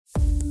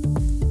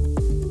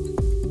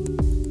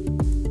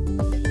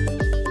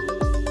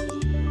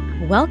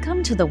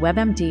Welcome to the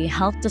WebMD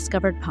Health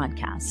Discovered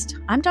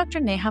podcast. I'm Dr.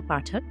 Neha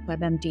Pathak,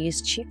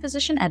 WebMD's Chief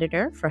Physician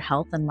Editor for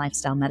Health and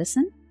Lifestyle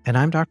Medicine. And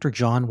I'm Dr.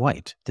 John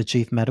White, the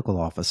Chief Medical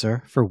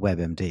Officer for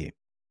WebMD.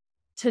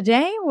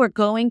 Today, we're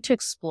going to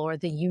explore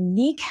the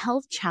unique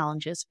health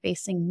challenges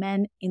facing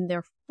men in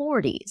their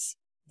 40s,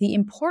 the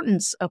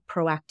importance of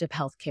proactive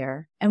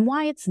healthcare, and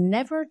why it's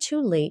never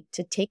too late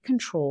to take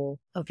control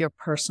of your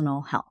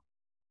personal health.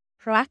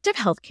 Proactive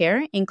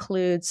healthcare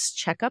includes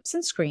checkups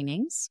and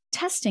screenings,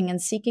 testing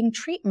and seeking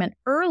treatment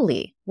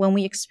early when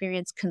we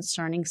experience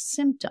concerning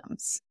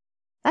symptoms.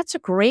 That's a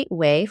great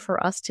way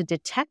for us to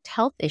detect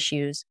health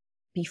issues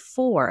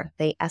before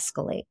they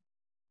escalate.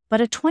 But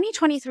a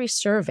 2023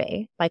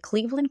 survey by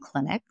Cleveland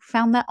Clinic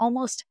found that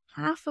almost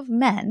half of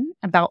men,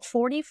 about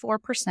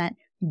 44%,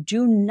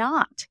 do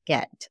not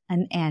get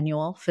an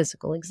annual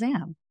physical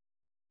exam.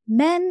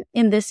 Men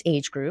in this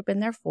age group, in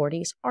their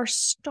 40s, are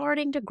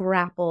starting to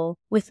grapple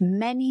with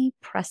many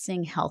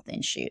pressing health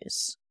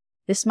issues.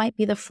 This might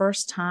be the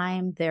first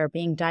time they're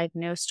being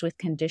diagnosed with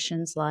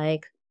conditions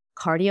like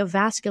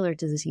cardiovascular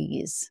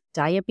disease,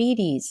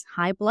 diabetes,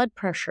 high blood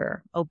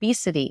pressure,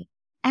 obesity,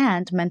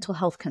 and mental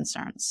health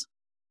concerns.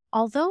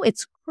 Although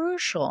it's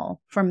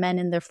crucial for men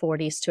in their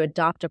 40s to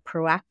adopt a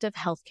proactive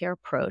healthcare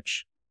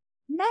approach,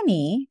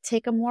 many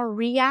take a more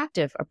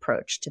reactive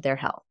approach to their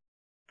health.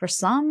 For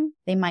some,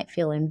 they might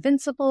feel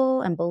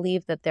invincible and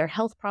believe that their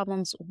health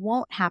problems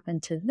won't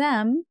happen to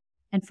them.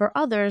 And for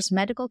others,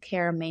 medical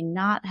care may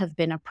not have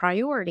been a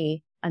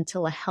priority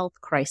until a health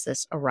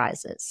crisis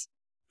arises.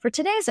 For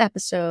today's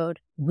episode,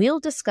 we'll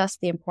discuss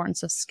the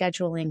importance of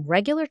scheduling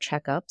regular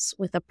checkups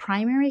with a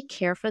primary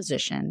care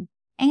physician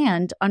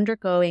and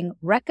undergoing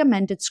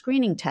recommended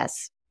screening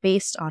tests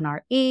based on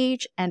our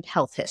age and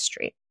health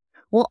history.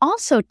 We'll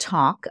also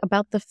talk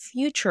about the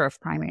future of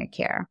primary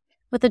care,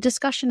 with a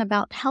discussion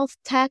about health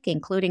tech,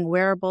 including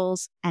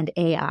wearables and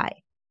AI.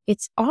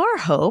 It's our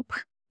hope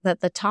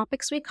that the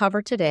topics we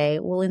cover today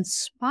will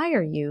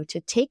inspire you to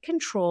take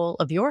control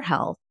of your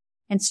health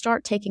and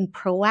start taking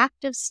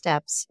proactive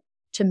steps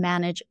to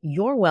manage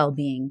your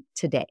well-being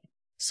today.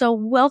 So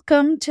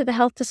welcome to the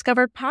Health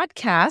Discovered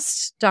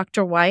podcast,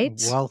 Dr.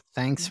 White. Well,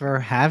 thanks for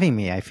having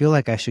me. I feel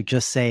like I should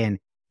just say an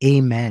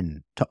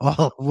amen to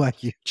all of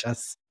what you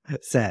just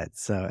said.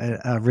 So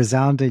a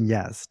resounding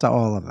yes to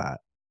all of that.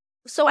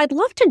 So I'd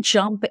love to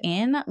jump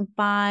in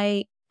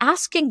by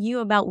asking you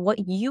about what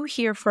you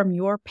hear from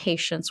your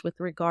patients with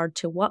regard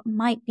to what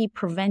might be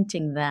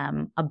preventing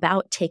them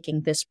about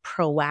taking this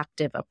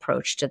proactive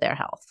approach to their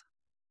health.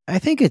 I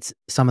think it's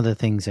some of the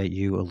things that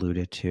you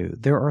alluded to.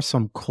 There are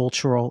some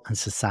cultural and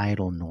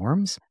societal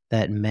norms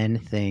that men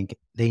think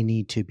they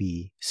need to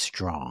be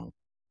strong,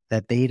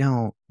 that they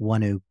don't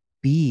want to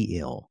be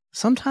ill.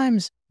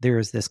 Sometimes there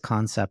is this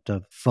concept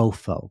of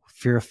FOFO,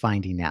 fear of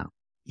finding out.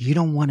 You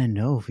don't want to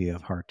know if you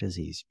have heart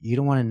disease. You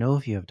don't want to know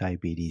if you have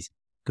diabetes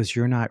because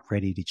you're not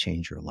ready to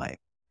change your life.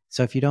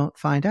 So if you don't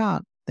find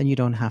out, then you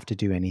don't have to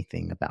do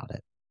anything about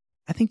it.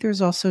 I think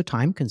there's also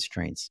time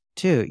constraints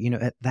too.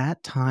 At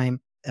that time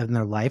in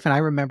their life, and I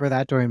remember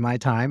that during my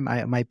time,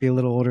 I might be a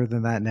little older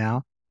than that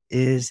now,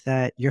 is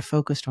that you're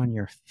focused on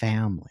your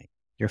family.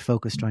 You're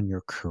focused on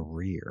your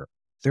career.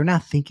 They're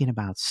not thinking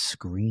about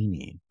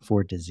screening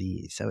for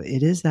disease. So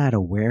it is that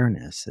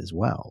awareness as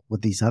well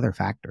with these other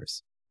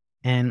factors.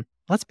 And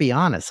let's be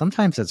honest,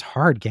 sometimes it's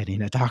hard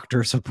getting a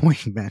doctor's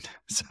appointment.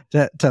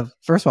 So to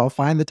first of all,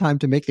 find the time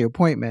to make the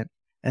appointment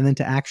and then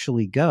to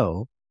actually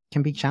go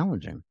can be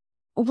challenging.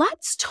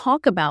 Let's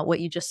talk about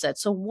what you just said.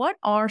 So what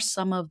are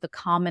some of the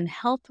common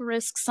health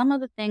risks, some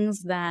of the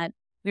things that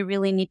we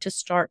really need to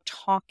start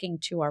talking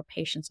to our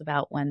patients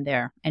about when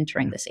they're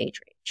entering this age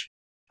range?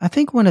 I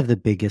think one of the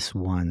biggest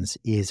ones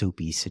is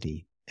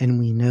obesity. And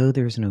we know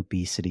there's an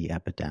obesity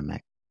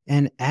epidemic.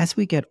 And as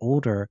we get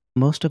older,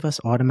 most of us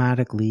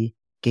automatically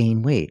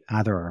gain weight.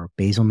 Either our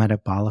basal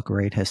metabolic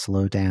rate has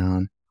slowed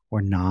down,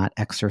 or not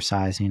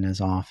exercising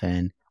as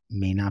often,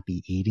 may not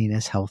be eating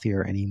as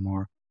healthier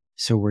anymore.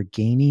 So we're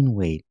gaining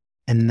weight,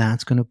 and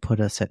that's going to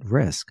put us at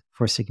risk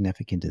for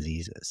significant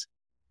diseases.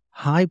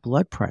 High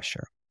blood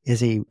pressure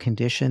is a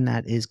condition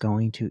that is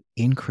going to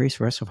increase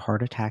risk of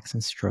heart attacks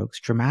and strokes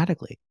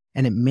dramatically.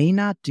 And it may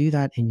not do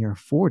that in your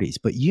 40s,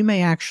 but you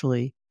may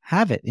actually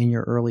have it in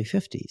your early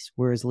 50s,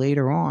 whereas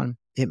later on,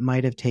 it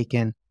might have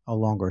taken a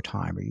longer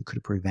time or you could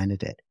have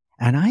prevented it.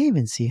 And I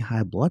even see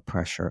high blood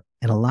pressure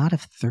in a lot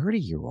of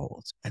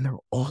 30-year-olds, and they're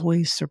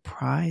always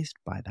surprised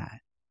by that.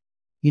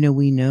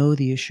 We know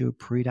the issue of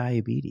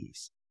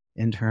prediabetes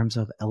in terms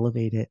of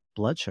elevated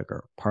blood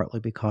sugar, partly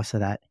because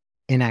of that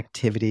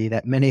inactivity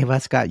that many of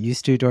us got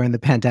used to during the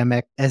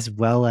pandemic, as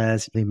well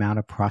as the amount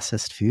of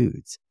processed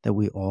foods that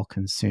we all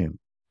consume.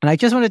 And I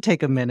just want to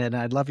take a minute, and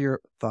I'd love your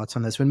thoughts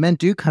on this. When men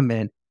do come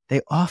in, they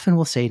often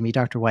will say to me,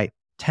 Dr. White,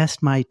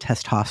 test my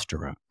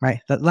testosterone, right?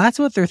 That's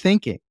what they're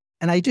thinking.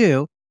 And I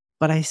do,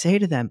 but I say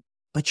to them,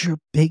 but your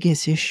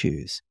biggest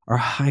issues are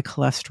high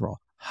cholesterol,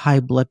 high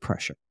blood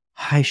pressure,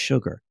 high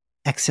sugar,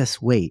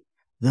 excess weight.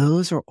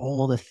 Those are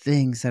all the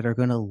things that are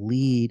going to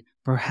lead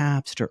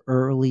perhaps to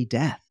early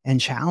death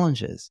and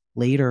challenges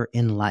later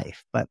in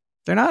life. But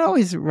They're not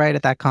always right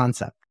at that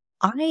concept.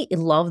 I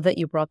love that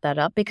you brought that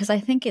up because I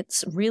think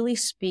it's really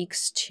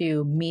speaks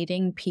to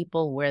meeting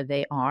people where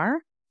they are.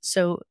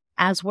 So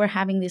as we're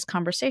having these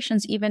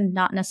conversations, even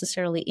not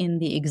necessarily in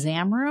the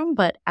exam room,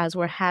 but as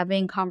we're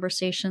having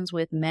conversations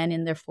with men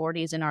in their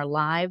 40s in our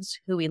lives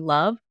who we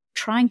love,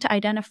 trying to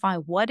identify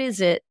what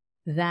is it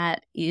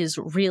that is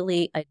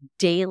really a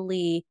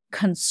daily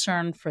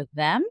concern for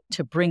them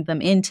to bring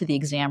them into the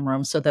exam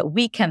room so that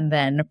we can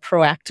then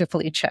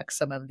proactively check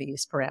some of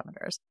these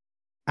parameters.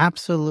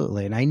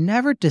 Absolutely. And I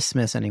never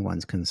dismiss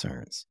anyone's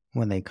concerns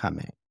when they come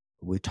in.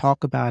 We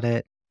talk about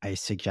it. I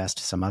suggest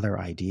some other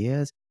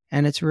ideas.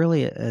 And it's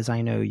really, as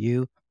I know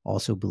you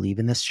also believe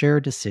in this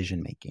shared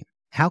decision making.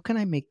 How can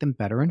I make them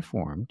better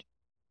informed?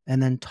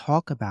 And then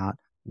talk about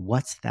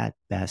what's that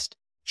best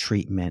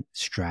treatment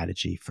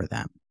strategy for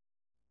them.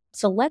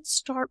 So let's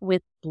start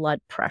with blood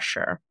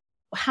pressure.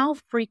 How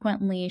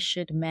frequently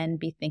should men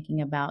be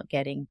thinking about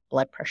getting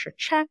blood pressure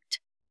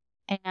checked?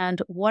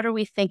 And what are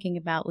we thinking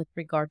about with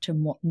regard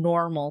to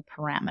normal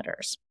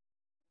parameters?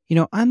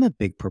 I'm a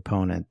big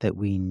proponent that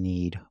we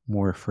need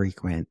more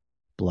frequent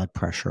blood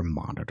pressure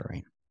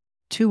monitoring.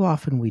 Too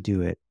often we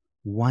do it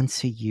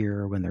once a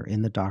year when they're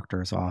in the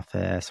doctor's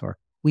office, or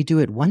we do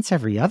it once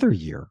every other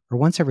year or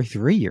once every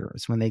 3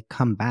 years when they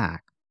come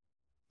back.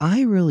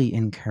 I really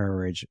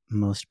encourage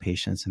most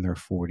patients in their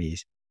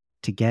 40s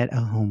to get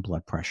a home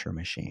blood pressure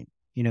machine.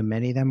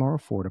 Many of them are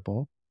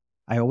affordable.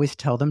 I always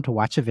tell them to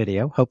watch a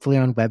video, hopefully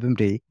on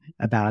WebMD,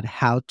 about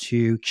how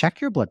to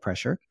check your blood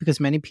pressure because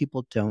many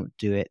people don't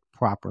do it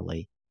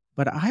properly.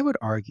 But I would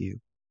argue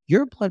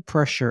your blood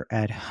pressure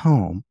at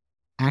home,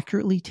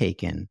 accurately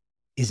taken,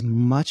 is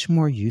much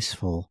more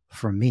useful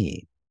for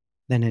me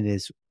than it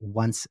is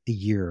once a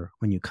year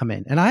when you come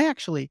in. And I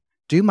actually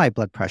do my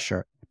blood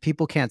pressure.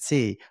 People can't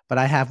see, but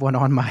I have one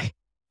on my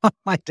on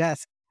my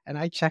desk and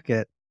I check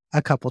it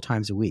a couple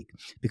times a week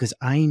because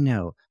I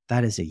know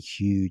that is a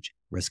huge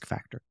risk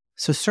factor.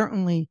 So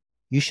certainly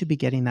you should be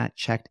getting that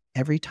checked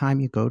every time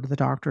you go to the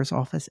doctor's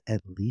office,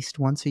 at least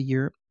once a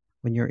year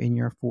when you're in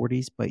your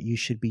 40s, but you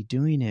should be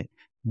doing it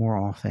more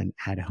often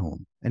at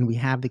home. And we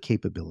have the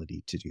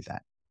capability to do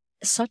that.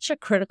 Such a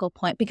critical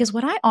point, because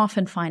what I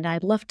often find,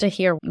 I'd love to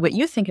hear what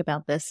you think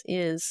about this,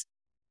 is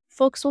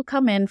folks will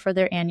come in for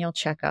their annual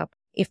checkup.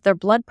 If their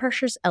blood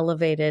pressure's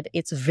elevated,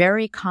 it's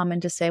very common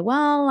to say,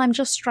 well, I'm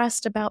just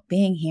stressed about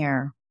being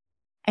here.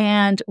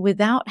 And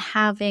without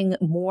having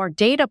more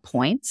data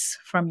points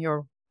from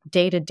your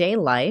day-to-day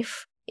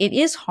life, it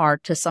is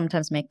hard to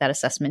sometimes make that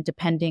assessment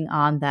depending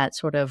on that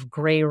sort of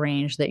gray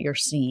range that you're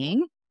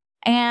seeing.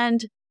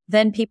 And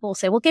then people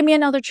say, well, give me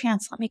another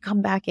chance. Let me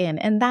come back in.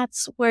 And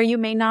that's where you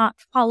may not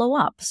follow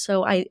up.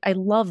 So I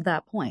love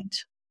that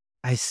point.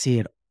 I see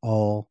it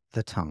all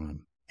the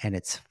time. And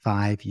it's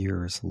 5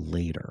 years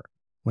later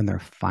when they're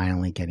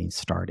finally getting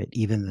started,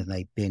 even though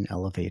they've been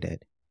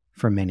elevated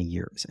for many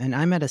years. And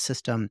I'm at a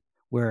system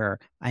where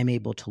I'm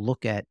able to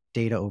look at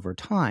data over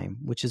time,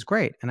 which is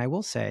great. And I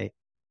will say,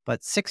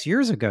 but 6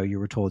 years ago, you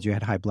were told you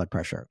had high blood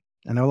pressure.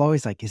 And they're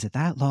always like, is it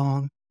that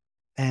long?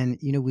 And,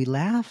 we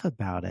laugh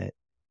about it,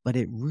 but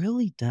it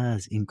really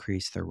does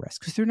increase their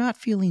risk because they're not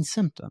feeling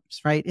symptoms,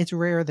 right? It's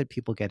rare that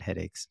people get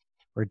headaches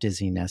or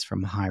dizziness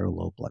from high or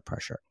low blood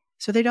pressure.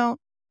 So they don't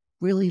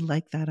really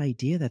like that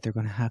idea that they're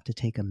going to have to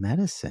take a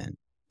medicine,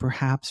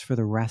 perhaps for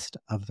the rest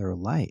of their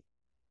life.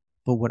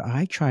 But what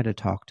I try to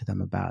talk to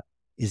them about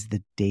is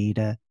the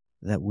data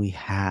that we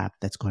have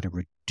that's going to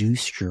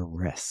reduce your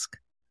risk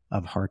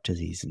of heart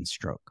disease and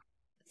stroke.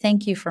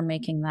 Thank you for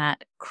making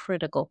that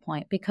critical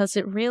point because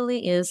it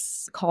really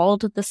is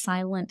called the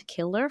silent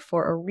killer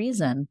for a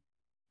reason.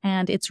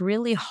 And it's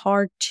really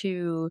hard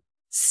to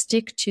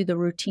stick to the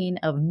routine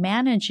of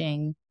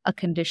managing a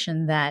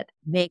condition that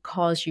may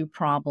cause you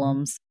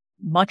problems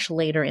much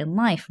later in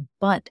life.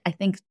 But I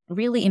think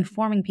really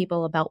informing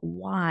people about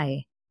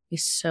why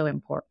is so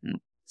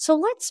important. So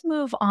let's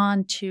move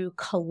on to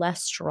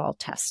cholesterol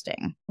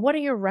testing. What are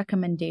your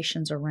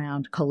recommendations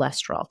around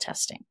cholesterol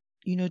testing?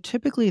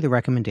 Typically the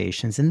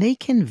recommendations, and they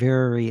can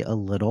vary a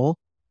little,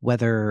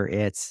 whether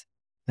it's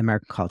the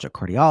American College of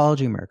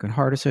Cardiology, American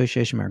Heart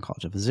Association, American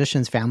College of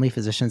Physicians, family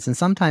physicians, and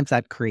sometimes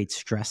that creates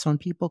stress on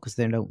people because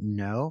they don't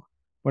know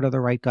what are the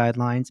right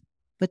guidelines.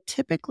 But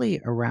typically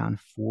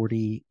around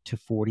 40 to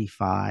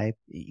 45,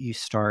 you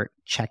start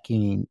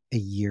checking a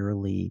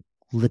yearly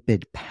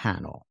lipid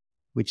panel,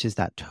 which is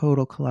that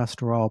total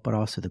cholesterol, but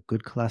also the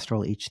good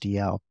cholesterol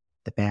HDL,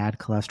 the bad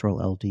cholesterol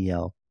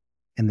LDL,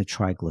 and the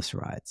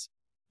triglycerides.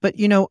 But,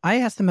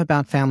 I asked them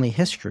about family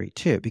history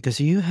too,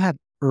 because you have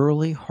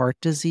early heart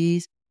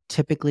disease,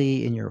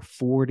 typically in your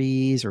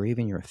 40s or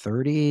even your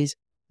 30s,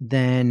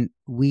 then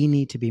we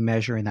need to be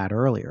measuring that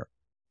earlier.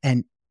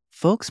 And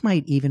folks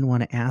might even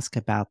want to ask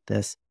about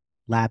this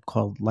lab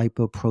called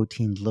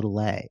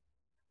lipoprotein(a),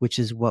 which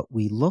is what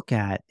we look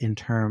at in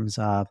terms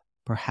of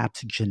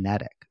perhaps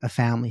genetic, a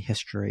family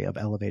history of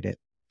elevated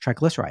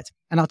triglycerides.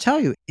 And I'll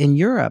tell you, in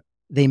Europe,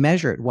 they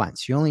measure it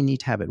once. You only need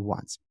to have it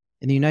once.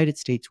 In the United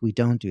States, we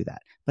don't do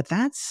that. But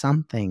that's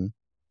something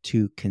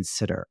to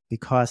consider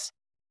because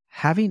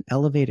having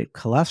elevated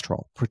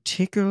cholesterol,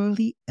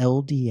 particularly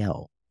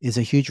LDL, is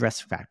a huge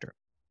risk factor.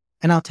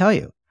 And I'll tell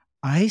you,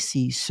 I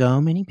see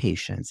so many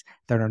patients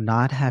that are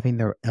not having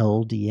their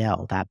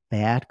LDL, that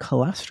bad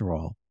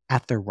cholesterol,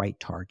 at the right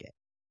target.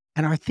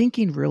 And our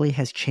thinking really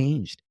has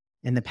changed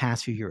in the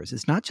past few years.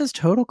 It's not just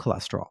total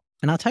cholesterol.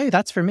 And I'll tell you,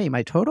 that's for me.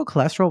 My total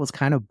cholesterol was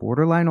kind of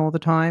borderline all the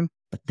time,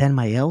 but then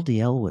my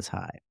LDL was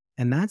high.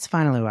 And that's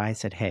finally why I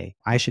said, hey,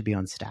 I should be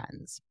on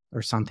statins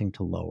or something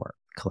to lower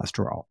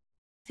cholesterol.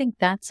 I think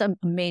that's a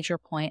major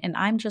point. And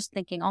I'm just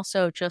thinking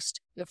also just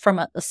from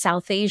a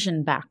South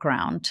Asian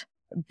background,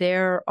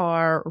 there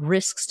are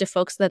risks to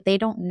folks that they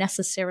don't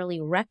necessarily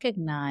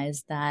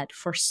recognize that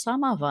for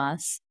some of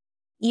us,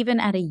 even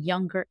at a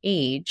younger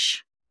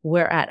age,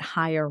 we're at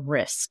higher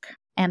risk.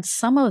 And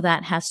some of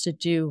that has to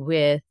do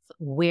with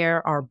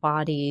where our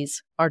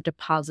bodies are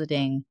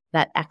depositing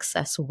that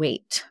excess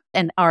weight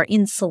and our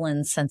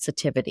insulin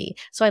sensitivity.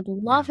 So I'd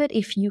love it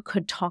if you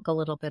could talk a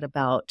little bit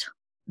about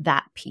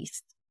that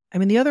piece. I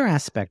mean, the other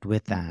aspect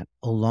with that,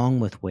 along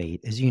with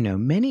weight, is,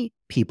 many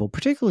people,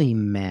 particularly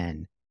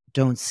men,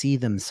 don't see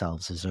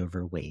themselves as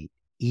overweight,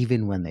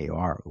 even when they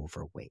are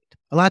overweight.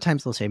 A lot of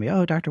times they'll say to me,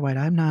 oh, Dr. White,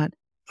 I'm not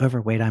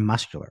overweight, I'm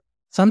muscular.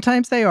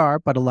 Sometimes they are,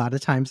 but a lot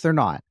of times they're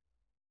not.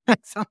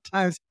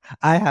 Sometimes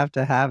I have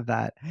to have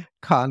that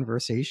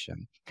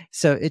conversation.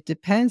 So it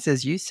depends,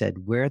 as you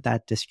said, where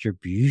that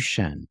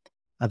distribution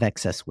of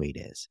excess weight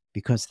is,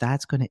 because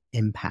that's going to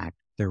impact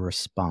the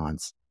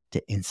response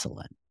to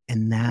insulin.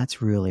 And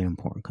that's really an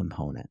important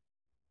component.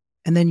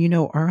 And then,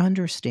 our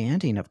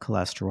understanding of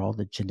cholesterol,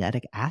 the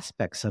genetic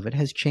aspects of it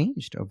has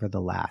changed over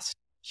the last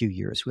few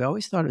years. We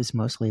always thought it was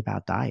mostly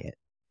about diet.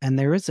 And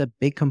there is a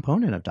big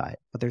component of diet,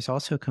 but there's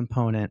also a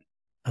component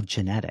of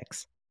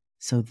genetics.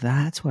 So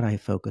that's what I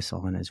focus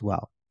on as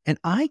well. And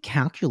I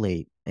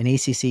calculate an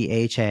ACC,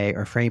 AHA,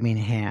 or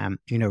Framingham,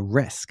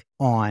 risk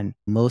on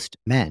most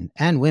men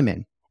and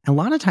women. And a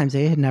lot of times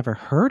they had never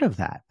heard of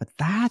that, but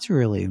that's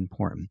really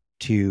important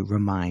to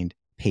remind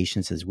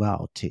patients as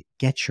well, to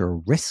get your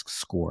risk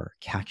score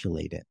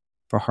calculated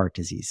for heart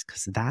disease,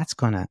 because that's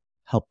going to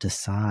help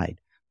decide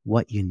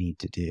what you need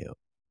to do.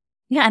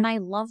 Yeah. And I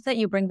love that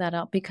you bring that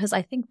up, because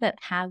I think that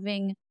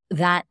having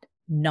that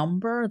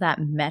number, that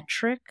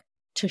metric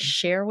to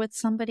share with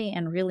somebody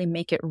and really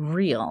make it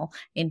real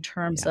in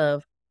terms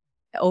of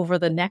over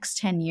the next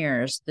 10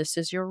 years, this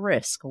is your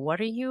risk. What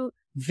are you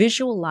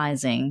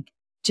visualizing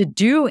to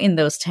do in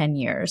those 10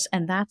 years?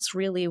 And that's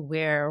really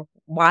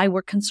why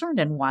we're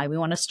concerned and why we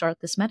want to start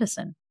this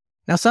medicine.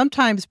 Now,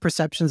 sometimes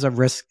perceptions of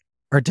risk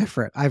are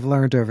different. I've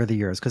learned over the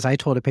years, because I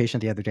told a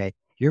patient the other day,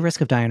 your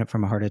risk of dying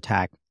from a heart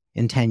attack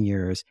in 10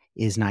 years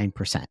is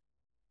 9%,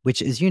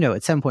 which is, at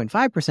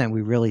 7.5%,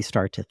 we really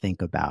start to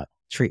think about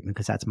treatment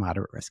because that's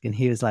moderate risk. And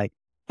he was like,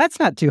 that's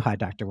not too high,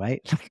 Dr.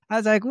 White. I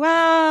was like,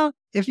 well,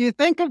 if you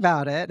think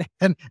about it,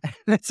 and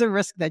it's a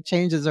risk that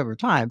changes over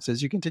time. So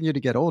as you continue to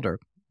get older,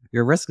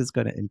 your risk is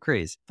going to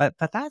increase. But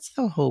that's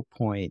the whole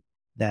point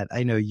that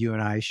I know you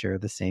and I share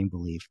the same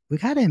belief. We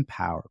got to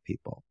empower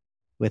people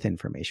with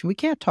information. We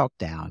can't talk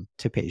down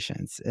to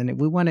patients, and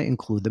we want to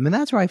include them. And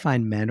that's where I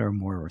find men are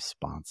more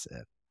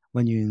responsive,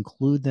 when you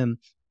include them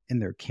in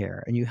their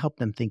care and you help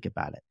them think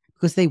about it,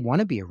 because they want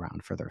to be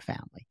around for their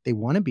family. They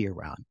want to be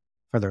around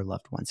for their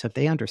loved ones. So if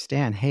they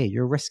understand, hey,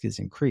 your risk is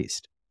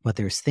increased, but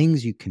there's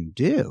things you can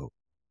do,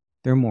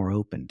 they're more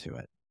open to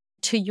it.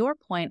 To your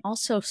point,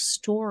 also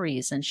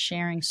stories and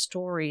sharing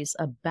stories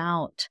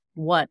about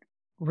what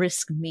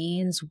risk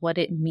means, what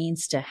it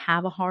means to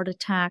have a heart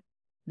attack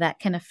that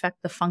can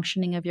affect the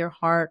functioning of your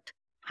heart,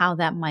 how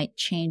that might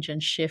change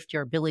and shift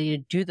your ability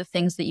to do the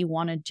things that you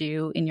want to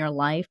do in your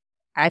life.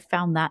 I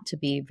found that to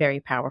be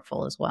very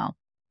powerful as well.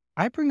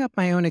 I bring up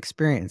my own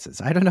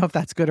experiences. I don't know if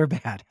that's good or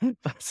bad,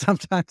 but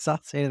sometimes I'll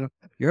say to them,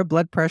 your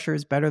blood pressure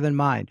is better than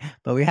mine,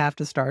 but we have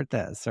to start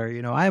this. Or,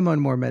 I'm on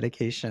more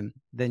medication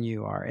than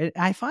you are.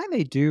 I find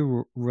they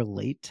do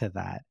relate to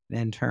that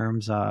in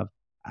terms of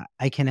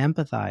I can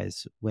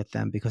empathize with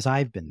them because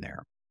I've been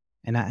there,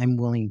 and I'm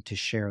willing to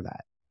share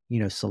that,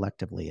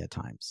 selectively at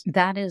times.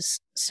 That is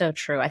so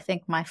true. I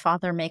think my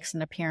father makes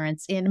an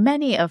appearance in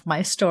many of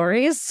my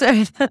stories.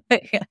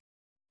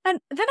 And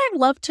then I'd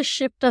love to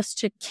shift us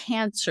to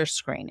cancer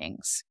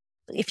screenings.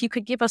 If you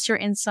could give us your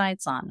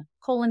insights on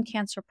colon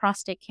cancer,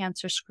 prostate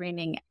cancer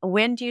screening,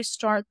 when do you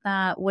start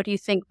that? What do you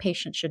think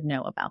patients should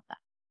know about that?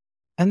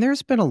 And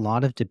there's been a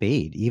lot of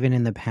debate, even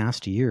in the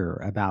past year,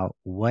 about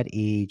what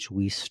age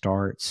we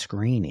start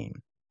screening.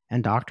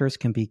 And doctors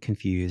can be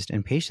confused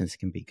and patients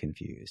can be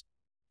confused.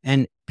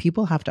 And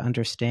people have to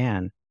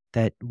understand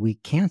that we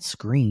can't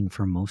screen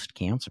for most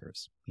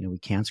cancers. We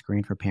can't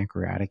screen for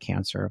pancreatic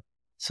cancer.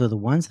 So the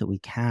ones that we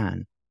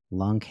can,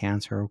 lung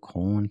cancer,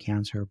 colon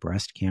cancer,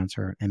 breast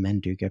cancer, and men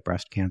do get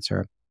breast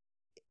cancer,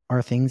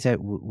 are things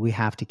that we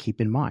have to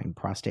keep in mind,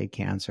 prostate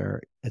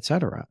cancer, et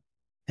cetera.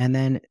 And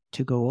then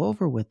to go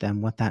over with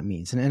them what that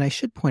means. And I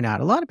should point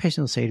out, a lot of patients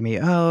will say to me,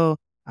 oh,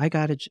 I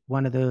got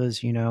one of those,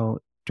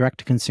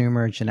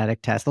 direct-to-consumer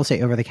genetic tests. They'll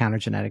say over-the-counter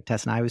genetic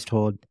tests. And I was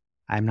told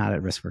I'm not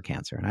at risk for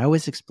cancer. And I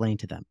always explain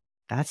to them,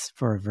 That's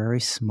for a very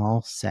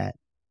small set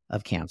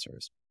of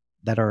cancers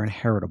that are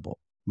inheritable.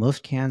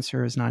 Most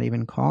cancer is not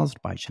even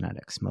caused by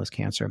genetics. Most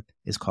cancer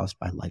is caused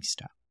by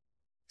lifestyle.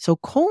 So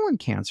colon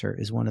cancer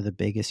is one of the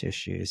biggest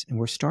issues, and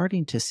we're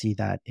starting to see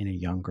that in a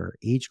younger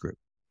age group.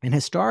 And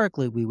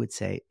historically, we would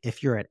say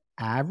if you're at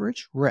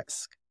average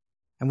risk,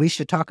 and we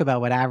should talk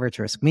about what average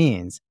risk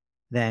means,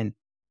 then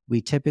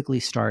we typically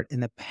start, in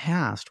the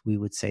past, we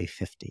would say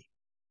 50.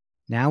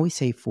 Now we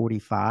say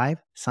 45.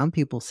 Some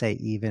people say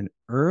even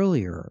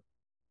earlier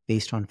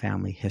based on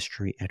family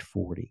history at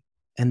 40.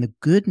 And the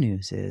good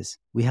news is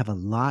we have a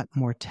lot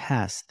more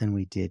tests than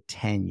we did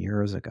 10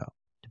 years ago.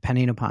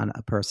 Depending upon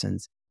a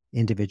person's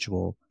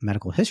individual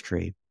medical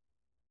history,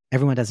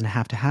 everyone doesn't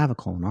have to have a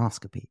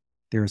colonoscopy.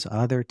 There's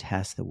other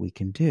tests that we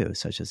can do,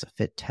 such as a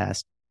FIT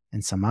test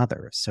and some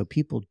others. So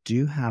people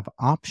do have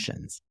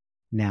options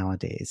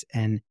nowadays.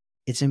 And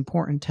it's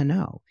important to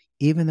know,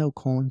 even though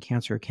colon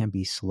cancer can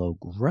be slow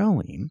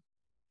growing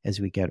as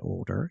we get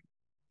older,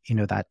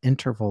 that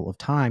interval of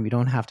time, you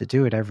don't have to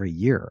do it every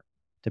year,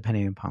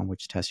 depending upon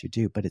which test you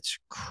do, but it's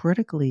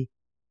critically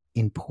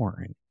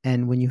important.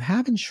 And when you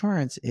have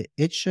insurance,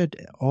 it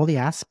should, all the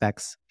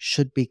aspects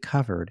should be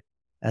covered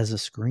as a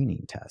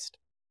screening test.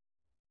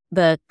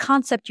 The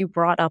concept you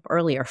brought up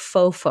earlier,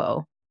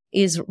 FOFO,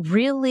 is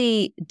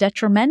really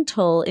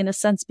detrimental in a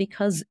sense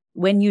because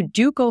when you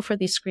do go for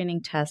these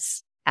screening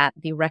tests at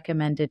the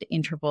recommended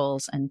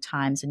intervals and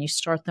times and you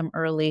start them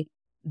early,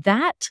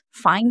 that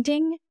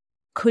finding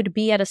could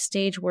be at a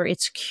stage where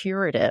it's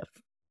curative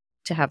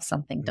to have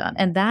something done.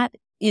 And that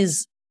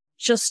is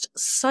just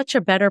such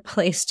a better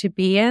place to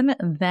be in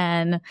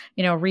than,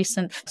 a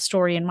recent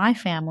story in my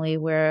family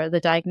where the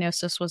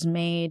diagnosis was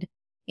made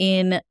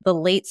in the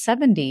late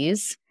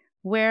 70s,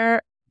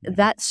 where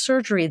that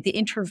surgery, the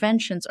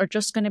interventions are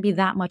just going to be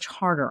that much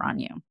harder on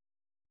you.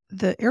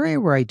 The area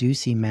where I do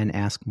see men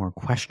ask more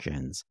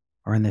questions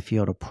are in the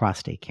field of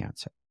prostate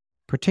cancer,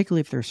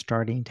 particularly if they're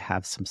starting to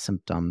have some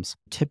symptoms.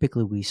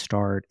 Typically, we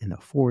start in the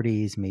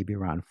 40s, maybe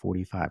around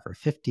 45 or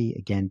 50,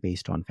 again,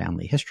 based on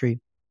family history,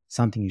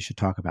 something you should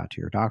talk about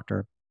to your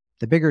doctor.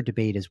 The bigger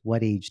debate is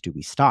what age do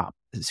we stop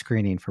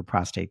screening for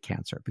prostate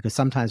cancer? Because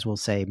sometimes we'll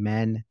say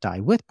men die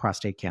with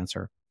prostate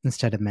cancer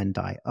instead of men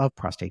die of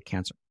prostate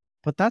cancer.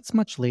 But that's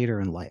much later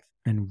in life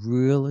and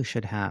really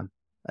should have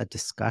a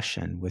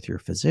discussion with your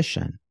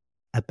physician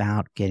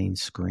about getting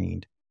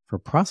screened for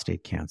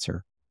prostate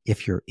cancer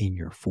if you're in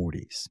your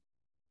 40s.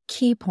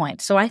 Key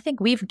point. So I think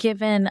we've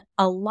given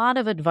a lot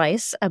of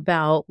advice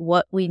about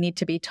what we need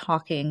to be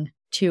talking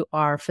to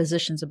our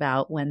physicians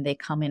about when they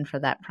come in for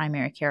that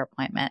primary care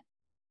appointment.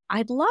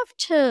 I'd love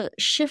to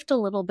shift a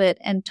little bit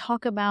and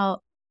talk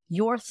about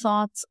your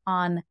thoughts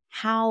on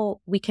how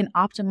we can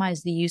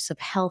optimize the use of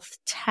health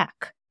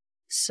tech.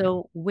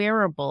 So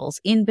wearables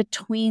in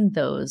between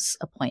those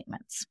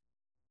appointments.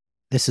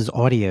 This is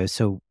audio,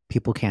 so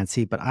people can't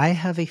see, but I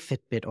have a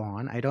Fitbit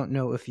on. I don't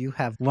know if you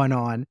have one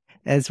on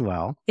as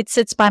well. It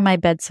sits by my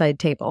bedside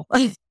table.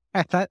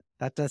 That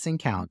doesn't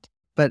count.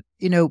 But,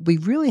 we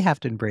really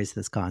have to embrace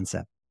this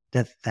concept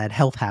that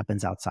health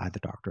happens outside the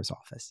doctor's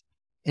office.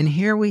 And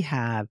here we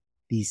have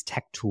these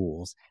tech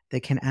tools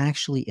that can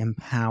actually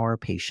empower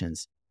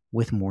patients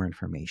with more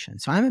information.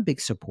 So I'm a big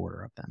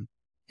supporter of them.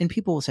 And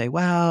people will say,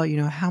 well,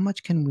 how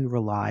much can we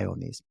rely on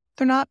these?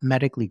 They're not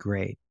medically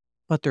great,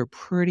 but they're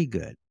pretty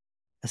good,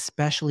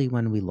 especially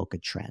when we look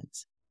at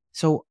trends.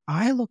 So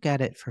I look at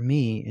it for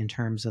me in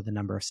terms of the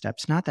number of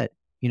steps, not that,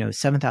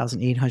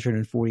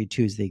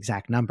 7,842 is the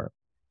exact number,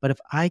 but if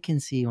I can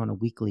see on a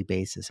weekly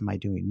basis, am I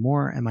doing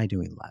more? Am I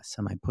doing less?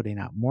 Am I putting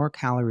out more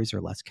calories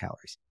or less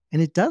calories?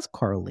 And it does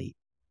correlate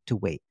to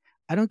weight.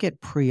 I don't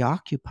get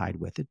preoccupied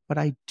with it, but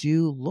I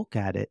do look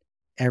at it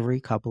every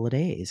couple of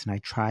days. And I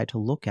try to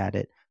look at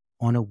it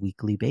on a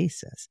weekly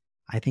basis.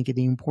 I think of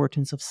the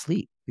importance of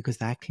sleep because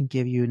that can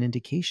give you an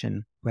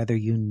indication whether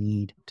you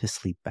need to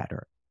sleep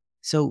better.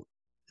 So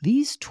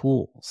these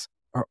tools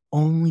are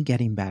only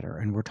getting better.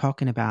 And we're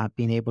talking about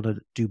being able to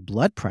do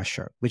blood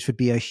pressure, which would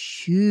be a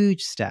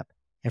huge step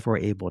if we're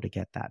able to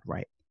get that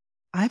right.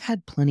 I've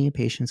had plenty of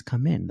patients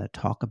come in that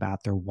talk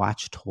about their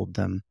watch told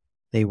them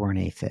they were an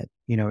AFib,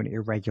 an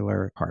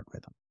irregular heart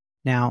rhythm.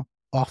 Now,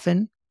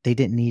 often they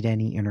didn't need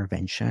any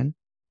intervention,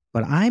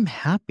 but I'm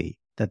happy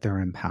that they're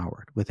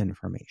empowered with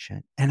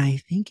information. And I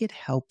think it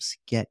helps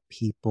get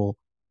people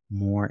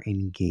more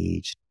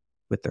engaged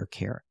with their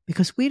care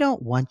because we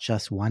don't want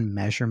just one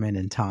measurement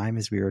in time,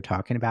 as we were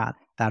talking about,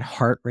 that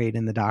heart rate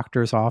in the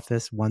doctor's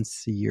office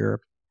once a year,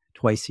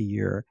 twice a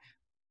year.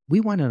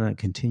 We want it on a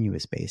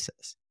continuous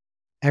basis,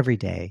 every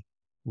day,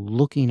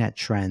 looking at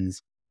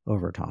trends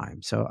over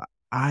time. So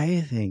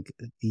I think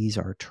these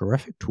are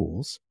terrific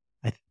tools.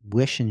 I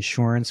wish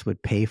insurance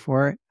would pay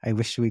for it. I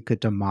wish we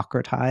could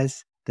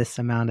democratize this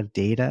amount of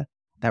data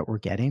that we're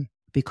getting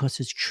because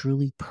it's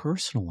truly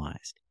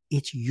personalized.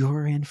 It's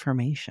your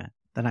information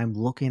that I'm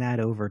looking at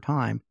over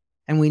time.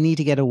 And we need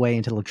to get away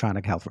into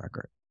electronic health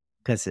record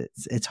because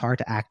it's hard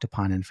to act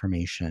upon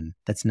information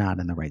that's not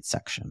in the right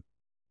section.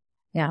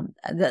 Yeah,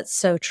 that's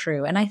so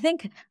true. And I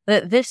think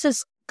that this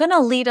is going to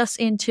lead us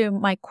into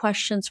my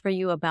questions for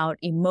you about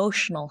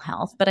emotional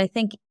health, but I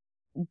think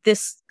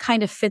this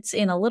kind of fits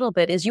in a little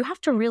bit is you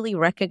have to really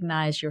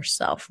recognize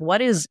yourself.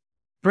 What is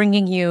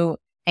bringing you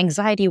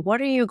anxiety? What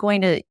are you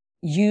going to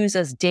use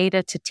as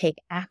data to take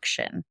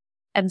action?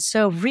 And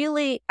so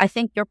really, I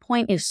think your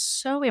point is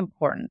so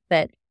important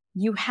that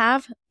you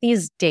have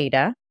these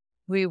data.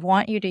 We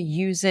want you to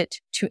use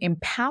it to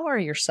empower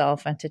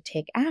yourself and to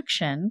take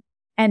action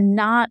and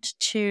not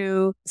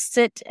to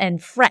sit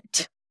and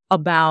fret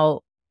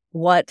about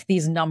what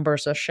these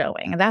numbers are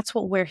showing. And that's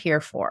what we're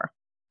here for.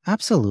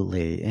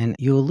 Absolutely. And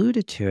you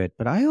alluded to it,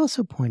 but I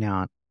also point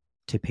out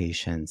to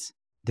patients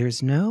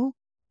there's no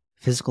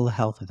physical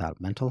health without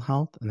mental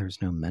health, and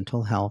there's no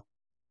mental health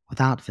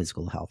without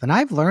physical health. And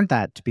I've learned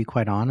that, to be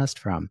quite honest,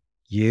 from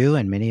you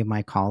and many of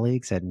my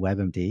colleagues at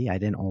WebMD. I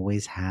didn't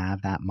always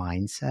have that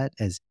mindset,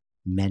 as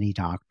many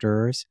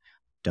doctors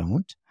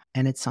don't.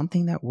 And it's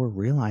something that we're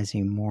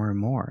realizing more and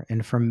more.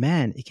 And for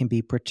men, it can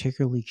be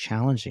particularly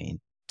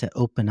challenging to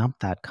open up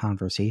that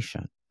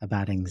conversation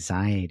about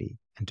anxiety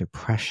and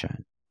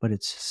depression, but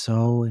it's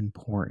so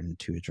important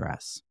to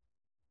address.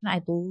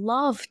 I'd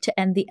love to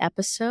end the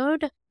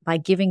episode by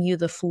giving you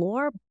the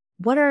floor.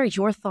 What are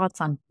your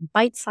thoughts on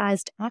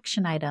bite-sized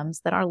action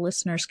items that our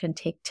listeners can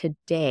take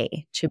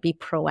today to be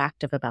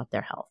proactive about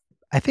their health?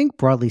 I think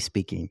broadly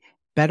speaking,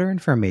 better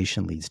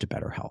information leads to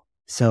better health.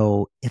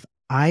 So if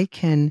I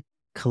can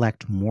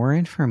collect more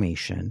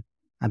information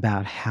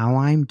about how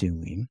I'm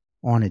doing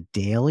on a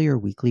daily or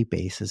weekly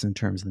basis in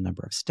terms of the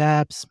number of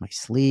steps, my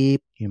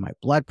sleep, my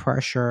blood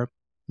pressure,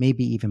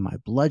 maybe even my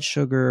blood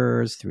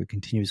sugars through a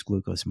continuous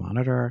glucose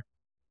monitor,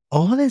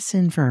 all this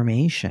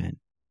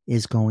information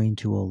is going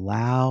to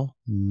allow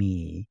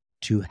me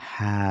to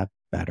have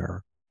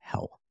better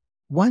health.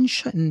 One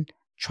shouldn't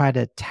try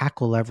to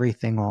tackle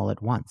everything all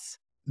at once.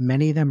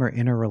 Many of them are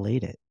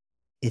interrelated.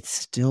 It's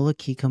still a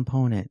key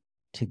component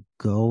to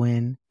go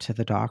in to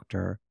the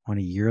doctor on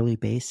a yearly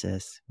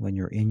basis when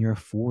you're in your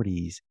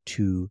 40s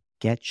to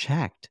get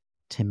checked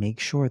to make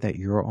sure that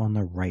you're on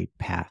the right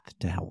path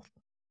to health.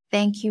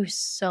 Thank you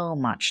so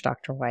much,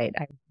 Dr. White.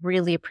 I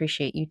really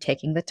appreciate you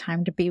taking the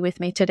time to be with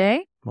me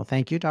today. Well,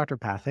 thank you, Dr.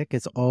 Pathak.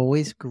 It's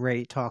always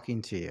great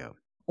talking to you.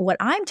 What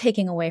I'm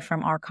taking away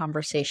from our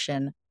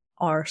conversation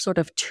are sort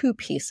of two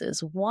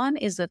pieces. One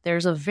is that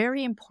there's a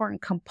very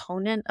important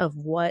component of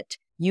what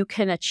you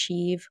can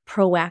achieve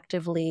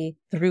proactively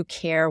through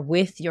care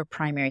with your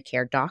primary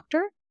care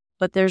doctor,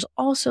 but there's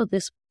also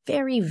this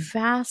very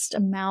vast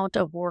amount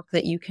of work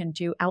that you can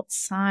do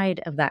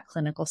outside of that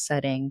clinical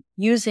setting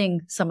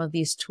using some of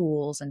these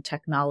tools and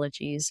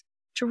technologies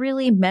to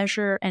really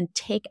measure and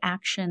take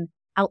action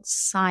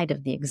outside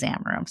of the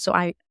exam room. So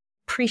I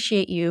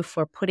appreciate you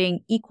for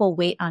putting equal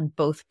weight on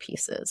both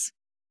pieces.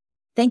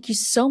 Thank you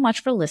so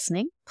much for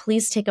listening.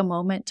 Please take a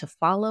moment to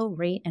follow,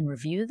 rate, and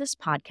review this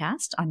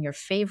podcast on your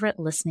favorite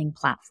listening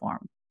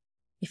platform.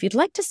 If you'd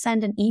like to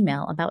send an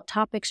email about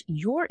topics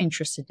you're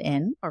interested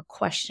in or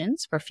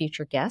questions for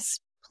future guests,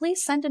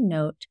 please send a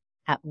note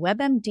at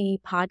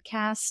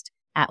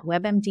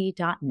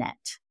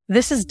webmdpodcast@webmd.net.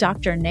 This is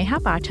Dr. Neha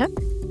Pathak.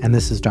 And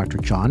this is Dr.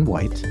 John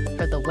White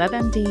for the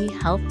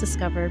WebMD Health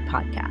Discovered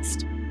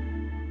podcast.